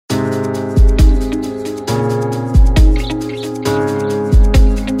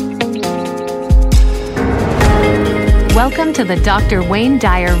Welcome to the Dr. Wayne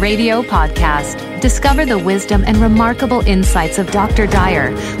Dyer radio podcast. Discover the wisdom and remarkable insights of Dr.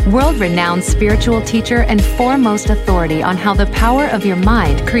 Dyer, world-renowned spiritual teacher and foremost authority on how the power of your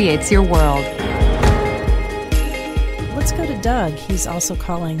mind creates your world. Let's go to Doug. He's also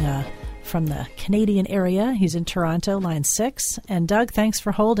calling from the Canadian area. He's in Toronto, line 6. And Doug, thanks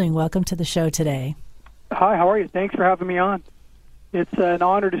for holding. Welcome to the show today. Hi, how are you? Thanks for having me on. It's an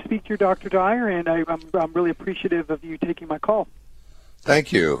honor to speak to you, Dr. Dyer, and I'm really appreciative of you taking my call.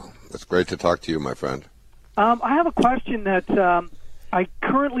 Thank you. It's great to talk to you, my friend. I have a question that I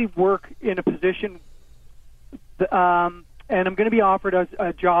currently work in a position, and I'm going to be offered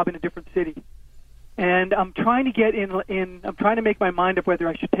a job in a different city. And I'm trying to get I'm trying to make my mind up whether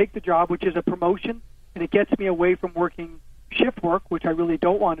I should take the job, which is a promotion, and it gets me away from working shift work, which I really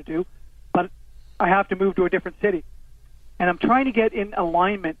don't want to do, but I have to move to a different city. And I'm trying to get in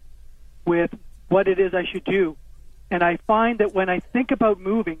alignment with what it is I should do. And I find that when I think about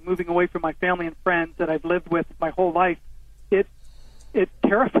moving away from my family and friends that I've lived with my whole life, it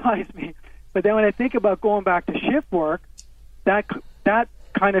terrifies me. But then when I think about going back to shift work, that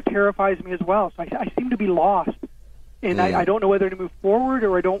kind of terrifies me as well. So I seem to be lost. And I don't know whether to move forward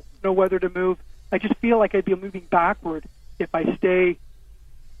or I don't know whether to move. I just feel like I'd be moving backward if I stay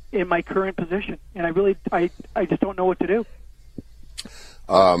in my current position, and I just don't know what to do.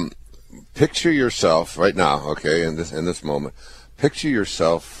 Picture yourself right now, okay, in this moment. Picture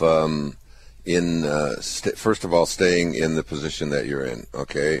yourself first of all, staying in the position that you're in,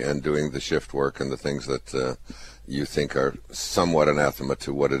 okay, and doing the shift work and the things that you think are somewhat anathema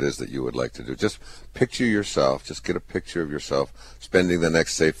to what it is that you would like to do. Just picture yourself. Just get a picture of yourself spending the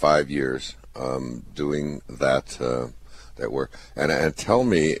next, say, 5 years doing that work, and tell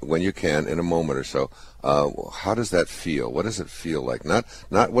me when you can in a moment or so, how does that feel? What does it feel like? Not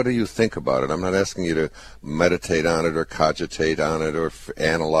what do you think about it. I'm not asking you to meditate on it or cogitate on it or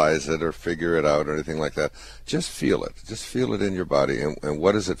analyze it or figure it out or anything like that. Just feel it. Just feel it in your body. And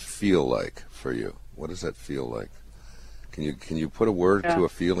what does it feel like for you? What does that feel like? Can you put a word to a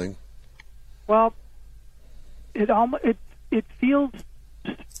feeling? Well, it feels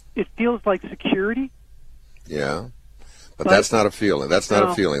like security. Yeah. But that's not a feeling. That's not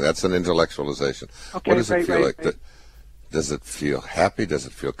a feeling. That's an intellectualization. Okay, what does it feel like? Right. Does it feel happy? Does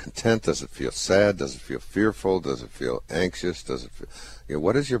it feel content? Does it feel sad? Does it feel fearful? Does it feel anxious? Does it feel,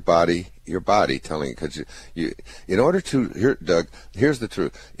 what is your body telling you? Because you, in order to, Doug, here's the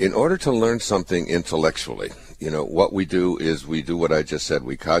truth. In order to learn something intellectually, what we do is we do what I just said.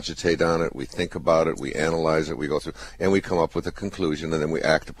 We cogitate on it, we think about it, we analyze it, we go through, and we come up with a conclusion, and then we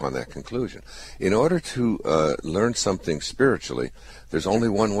act upon that conclusion. In order to learn something spiritually, there's only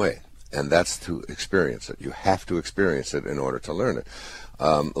one way, and that's to experience it. You have to experience it in order to learn it.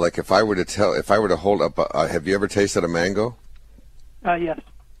 Like if I were to hold up, have you ever tasted a mango? Yes.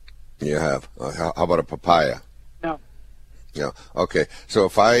 You have. How about a papaya? No. Yeah. Okay. So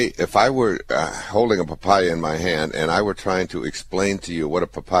if I were holding a papaya in my hand and I were trying to explain to you what a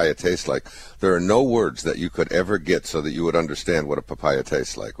papaya tastes like, there are no words that you could ever get so that you would understand what a papaya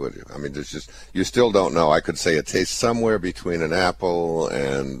tastes like, would you? I mean, you still don't know. I could say it tastes somewhere between an apple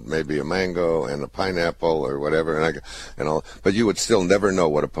and maybe a mango and a pineapple or whatever, and all. But you would still never know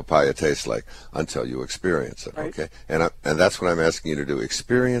what a papaya tastes like until you experience it. Right. Okay. And that's what I'm asking you to do.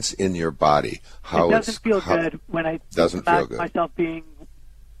 Experience in your body how it doesn't feel good when I doesn't feel good. Myself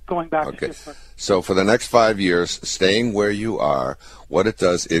going back to shift work. So for the next 5 years, staying where you are, what it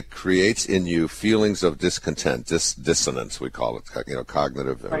does, it creates in you feelings of discontent, dissonance, we call it,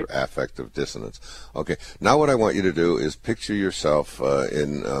 cognitive or affective dissonance. Okay. Now what I want you to do is picture yourself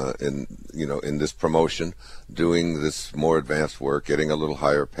in this promotion, doing this more advanced work, getting a little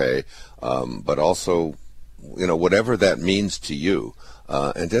higher pay, but also, whatever that means to you.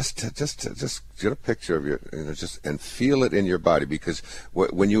 And just get a picture of and feel it in your body, because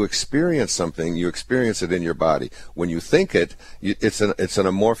when you experience something, you experience it in your body. When you think it, it's an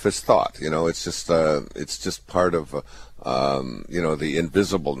amorphous thought. It's just part of the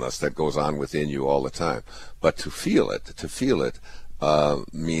invisibleness that goes on within you all the time. But to feel it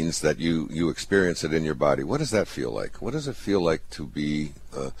means that you experience it in your body. What does that feel like? What does it feel like to be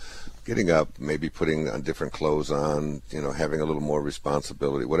getting up, maybe putting on different clothes on, having a little more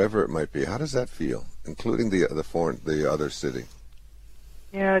responsibility, whatever it might be? How does that feel, including the other city?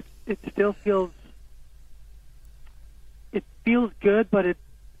 Yeah, it still feels good, but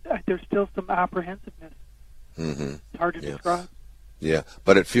there's still some apprehensiveness. Mm-hmm. It's hard to describe. Yeah,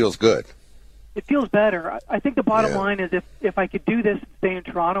 but it feels good. It feels better. I think the bottom line is if I could do this and stay in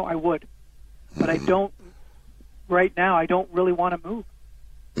Toronto, I would. But I don't. Right now, I don't really want to move.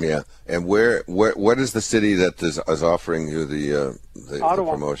 Yeah, and what is the city that is offering you the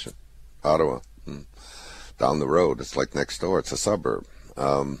promotion? Ottawa. Down the road. It's like next door. It's a suburb.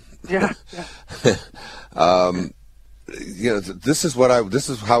 Yeah. This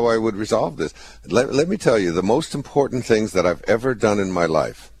is how I would resolve this. Let me tell you, the most important things that I've ever done in my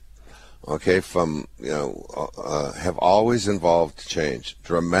life, have always involved change,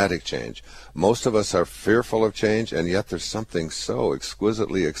 dramatic change. Most of us are fearful of change, and yet there's something so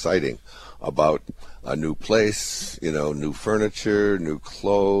exquisitely exciting about a new place, new furniture, new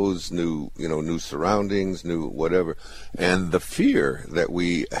clothes, new surroundings, new whatever. And the fear that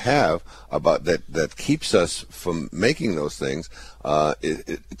we have about that keeps us from making those things,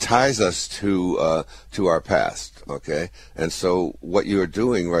 it ties us to our past, okay? And so what you're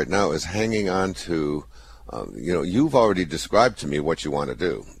doing right now is hanging on to, you've already described to me what you want to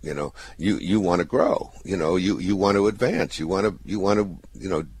do. You want to grow, you want to advance, you want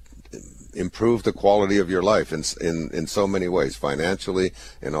to improve the quality of your life in so many ways, financially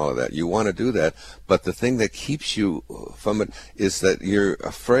and all of that. You want to do that, but the thing that keeps you from it is that you're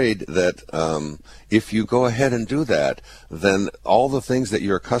afraid that if you go ahead and do that, then all the things that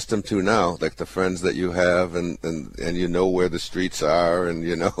you're accustomed to now, like the friends that you have, and you know where the streets are, and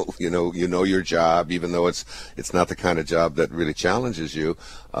you know your job, even though it's not the kind of job that really challenges you.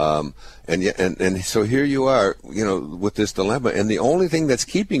 And so here you are, with this dilemma, and the only thing that's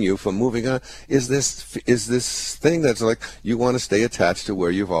keeping you from moving on is this thing that's like you want to stay attached to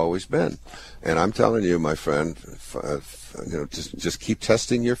where you've always been. And I'm telling you, my friend, just keep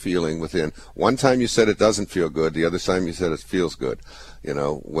testing your feeling within. One time you said it doesn't feel good, the other time you said it feels good.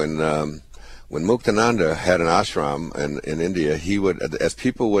 When Muktananda had an ashram in India, he would, as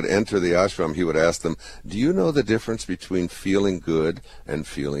people would enter the ashram, he would ask them, "Do you know the difference between feeling good and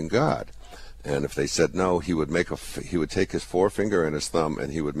feeling God?" And if they said no, he would take his forefinger and his thumb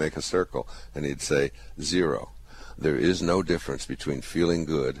and he would make a circle and he'd say 0. There is no difference between feeling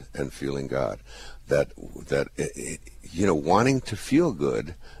good and feeling God. Wanting to feel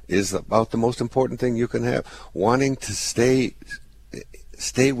good is about the most important thing you can have. Wanting to stay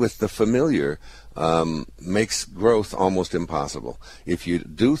with the familiar makes growth almost impossible. If you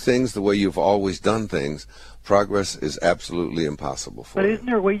do things the way you've always done things, progress is absolutely impossible for you. But isn't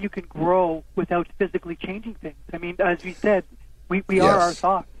there a way you can grow without physically changing things? I mean, as you said, we are our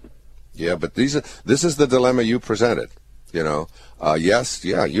thoughts. Yeah, but this is the dilemma you presented. You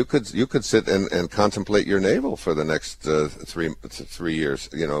could sit and contemplate your navel for the next 3 years,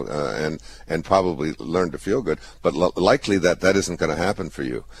 and probably learn to feel good. But likely that isn't going to happen for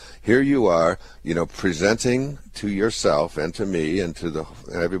you. Here you are, presenting to yourself and to me and to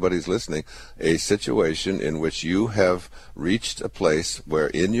everybody's listening a situation in which you have reached a place where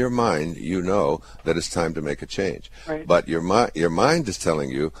in your mind you know that it's time to make a change. Right. But your mind is telling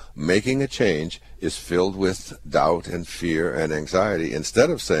you making a change is filled with doubt and fear and anxiety, instead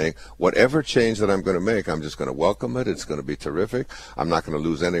of saying, whatever change that I'm going to make, I'm just going to welcome it. It's going to be terrific. I'm not going to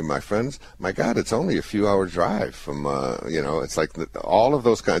lose any of my friends. My God, it's only a few hour drive from, it's like all of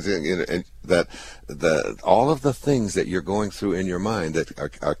those kinds of, and that all of the things that you're going through in your mind that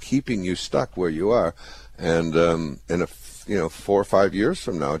are keeping you stuck where you are. And, in 4 or 5 years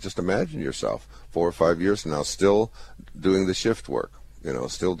from now, just imagine yourself 4 or 5 years from now still doing the shift work.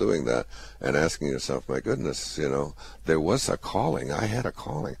 Still doing that and asking yourself, my goodness, there was a calling. I had a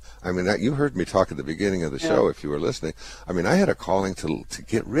calling. I mean, you heard me talk at the beginning of the show, if you were listening. I mean, I had a calling to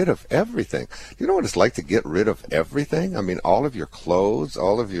get rid of everything. You know what it's like to get rid of everything? I mean, all of your clothes,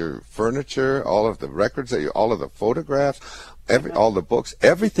 all of your furniture, all of the records, all of the photographs, all the books,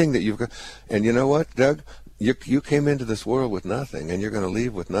 everything that you've got. And you know what, Doug? You came into this world with nothing, and you're going to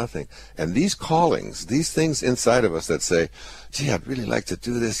leave with nothing. And these callings, these things inside of us that say, gee, I'd really like to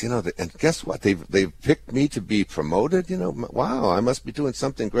do this, and guess what? They've picked me to be promoted, wow, I must be doing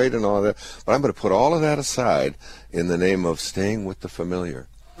something great and all of that. But I'm going to put all of that aside in the name of staying with the familiar.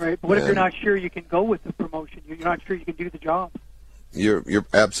 Right. But what if you're not sure you can go with the promotion? You're not sure you can do the job. You're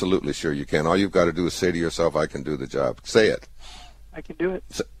absolutely sure you can. All you've got to do is say to yourself, I can do the job. Say it. I can do it.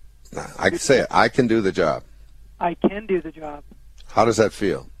 I say it. I can do the job. I can do the job. How does that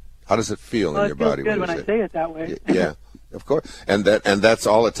feel? How does it feel in your body? It feels good when I say it that way. Yeah, of course. And that's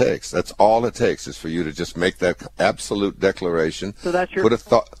all it takes. That's all it takes is for you to just make that absolute declaration. So that's your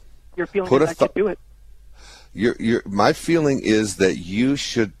feeling that I can do it. My feeling is that you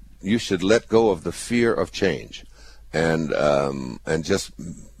should let go of the fear of change, and just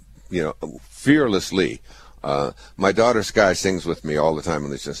fearlessly. My daughter Sky sings with me all the time,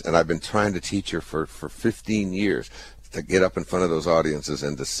 and I've been trying to teach her for 15 years. to get up in front of those audiences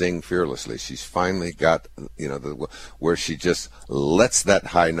and to sing fearlessly. She's finally got, where she just lets that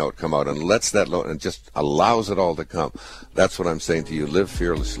high note come out and lets that low and just allows it all to come. That's what I'm saying to you. Live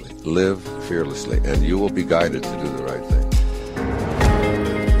fearlessly. Live fearlessly, and you will be guided to do the right thing.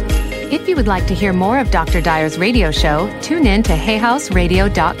 If you would like to hear more of Dr. Dyer's radio show, tune in to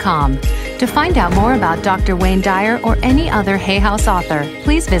hayhouseradio.com. To find out more about Dr. Wayne Dyer or any other Hay House author,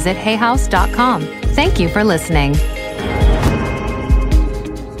 please visit hayhouse.com. Thank you for listening.